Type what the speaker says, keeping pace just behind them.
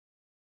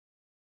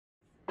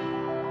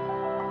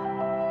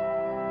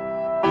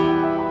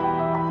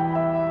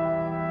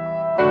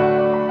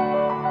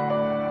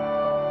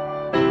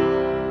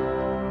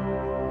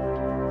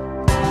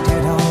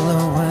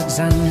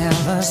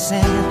never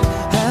said,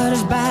 hurt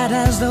as bad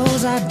as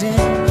those I did.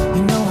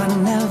 You know I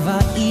never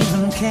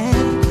even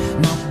cared,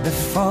 not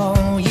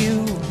before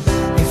you.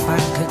 If I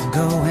could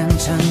go and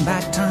turn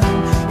back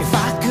time, if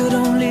I could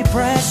only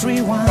press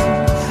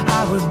rewind,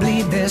 I would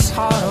bleed this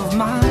heart of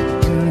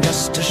mine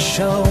just to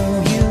show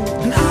you.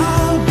 And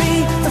I'll be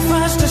the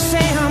first to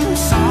say I'm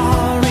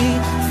sorry,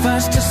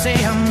 first to say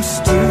I'm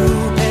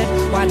stupid.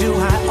 Why do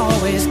I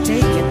always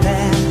take it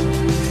there?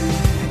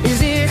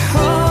 Is it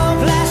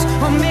hopeless,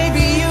 or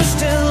maybe you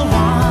still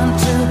want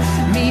to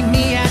meet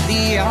me at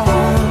the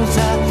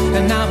altar,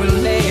 and I will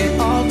lay it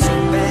all to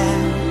bear.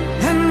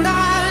 And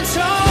I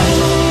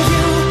told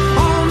you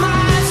all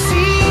my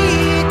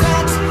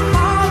secrets,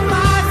 all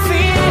my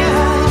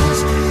fears,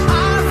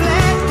 I've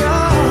let go,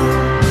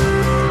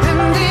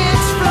 and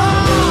it's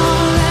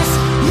flawless.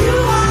 You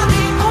are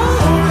the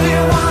only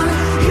one,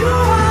 you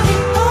are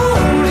the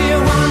only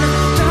one.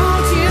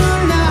 Don't you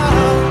know,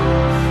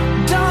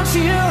 don't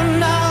you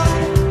know?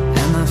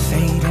 Am I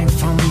fading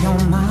from your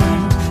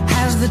mind?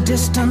 Has the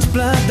distance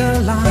blurred the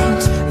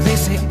lines? They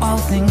say all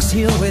things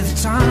heal with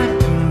time,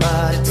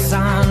 but it's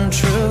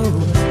untrue.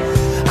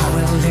 I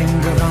will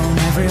linger on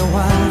every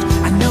word,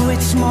 I know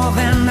it's more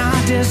than I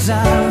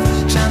deserve.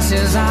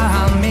 Chances are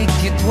I'll make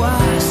it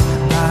worse,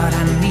 but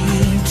I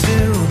need to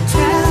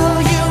tell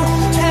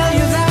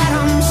you that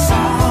I'm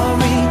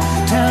sorry,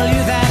 tell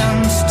you that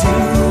I'm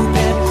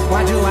stupid.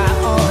 Why do I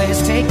always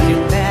take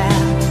it there?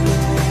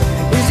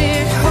 Is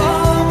it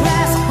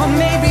hopeless, or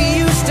maybe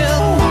you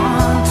still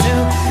want to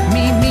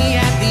meet me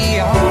at the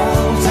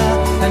altar,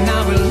 and I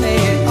will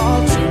lay it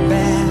all to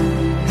bear.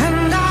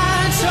 And I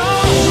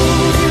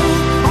told you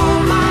all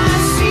my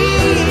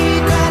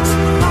secrets,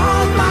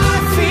 all my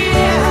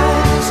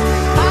fears,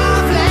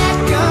 I've let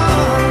go,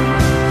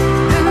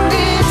 and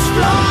it's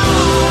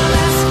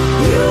flawless.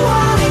 You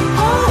are the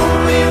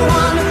only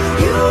one,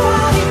 you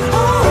are the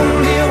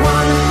only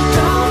one.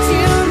 Don't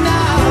you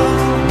know,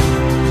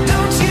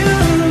 don't you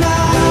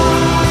know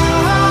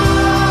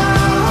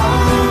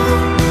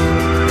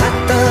that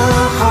the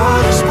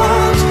hardest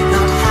part's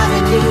not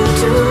having you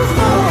to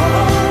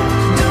hold?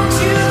 Don't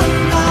you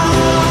know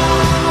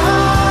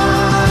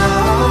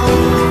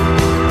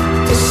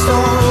this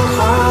old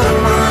heart of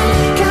mine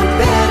can't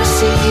bear to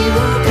see you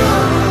go?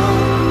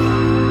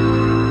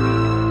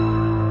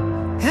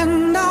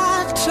 And I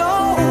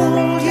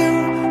told you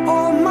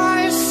all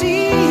my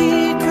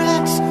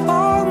secrets,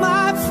 all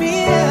my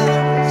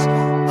fears,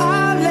 I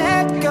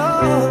let go,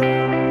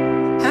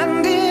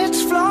 and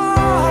it's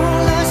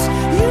flawless.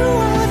 You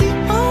are the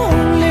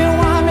only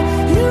one,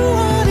 you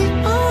are the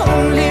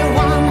only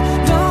one.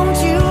 Don't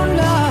you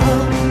know?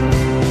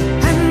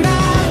 And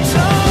I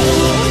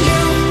told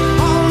you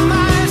all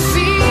my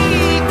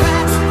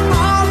secrets,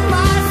 all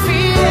my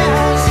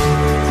fears,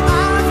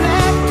 I've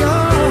let go,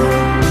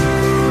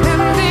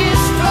 and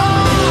it's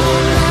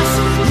flawless.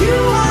 You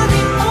are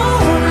the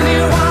only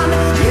one,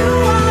 you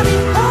are the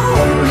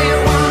only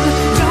one.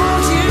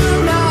 Don't you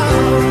know?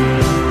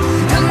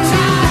 And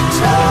I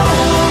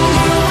told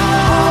you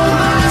all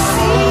my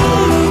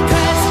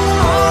secrets,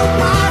 all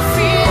my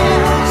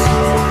fears,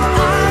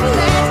 I've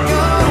let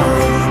go,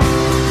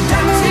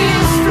 and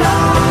it's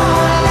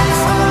flawless.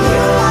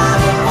 You are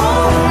the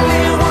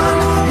only one,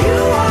 you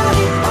are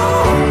the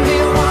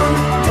only one.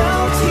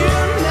 Don't you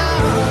know?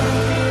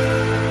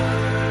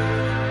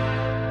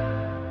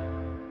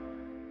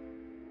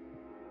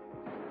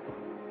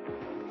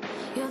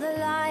 You're the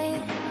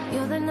light,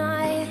 you're the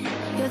night,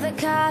 you're the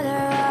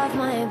color of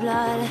my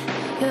blood.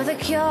 You're the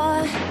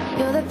cure,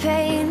 you're the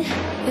pain,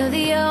 you're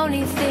the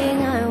only thing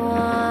I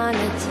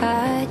wanna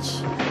touch.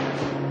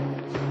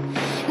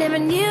 Never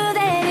knew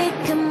that it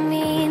could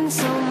mean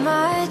so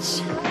much,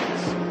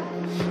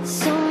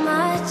 so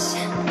much.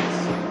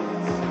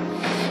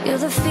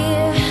 You're the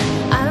fear,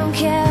 I don't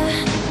care,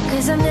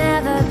 'cause I've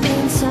never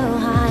been so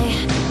high.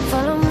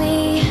 Follow me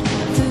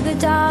through the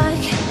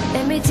dark,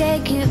 let me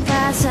take you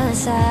past the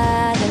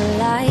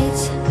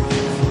satellites.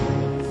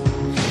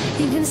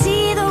 You can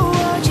see the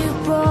world you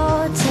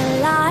brought to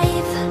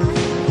life,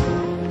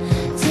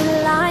 to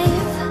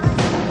life.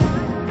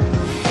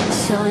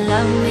 So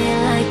love me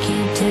like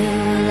you do,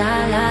 la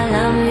la,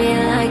 love me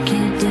like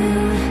you do.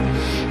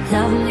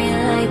 Love me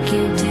like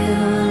you do,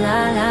 la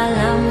la,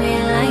 love me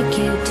like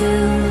you do.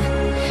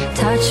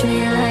 Touch me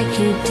like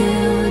you do,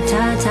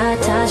 ta ta,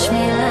 touch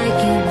me like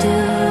you do.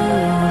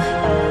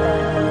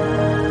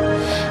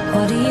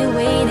 What are you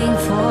waiting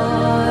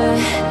for?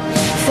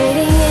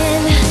 Fading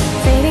in,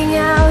 fading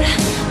out,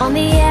 on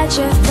the edge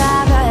of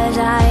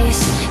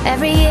paradise.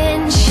 Every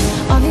inch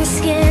of your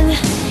skin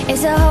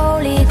is a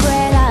holy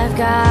grail I've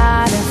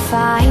gotta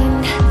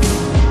find.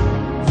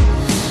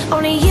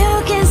 Only you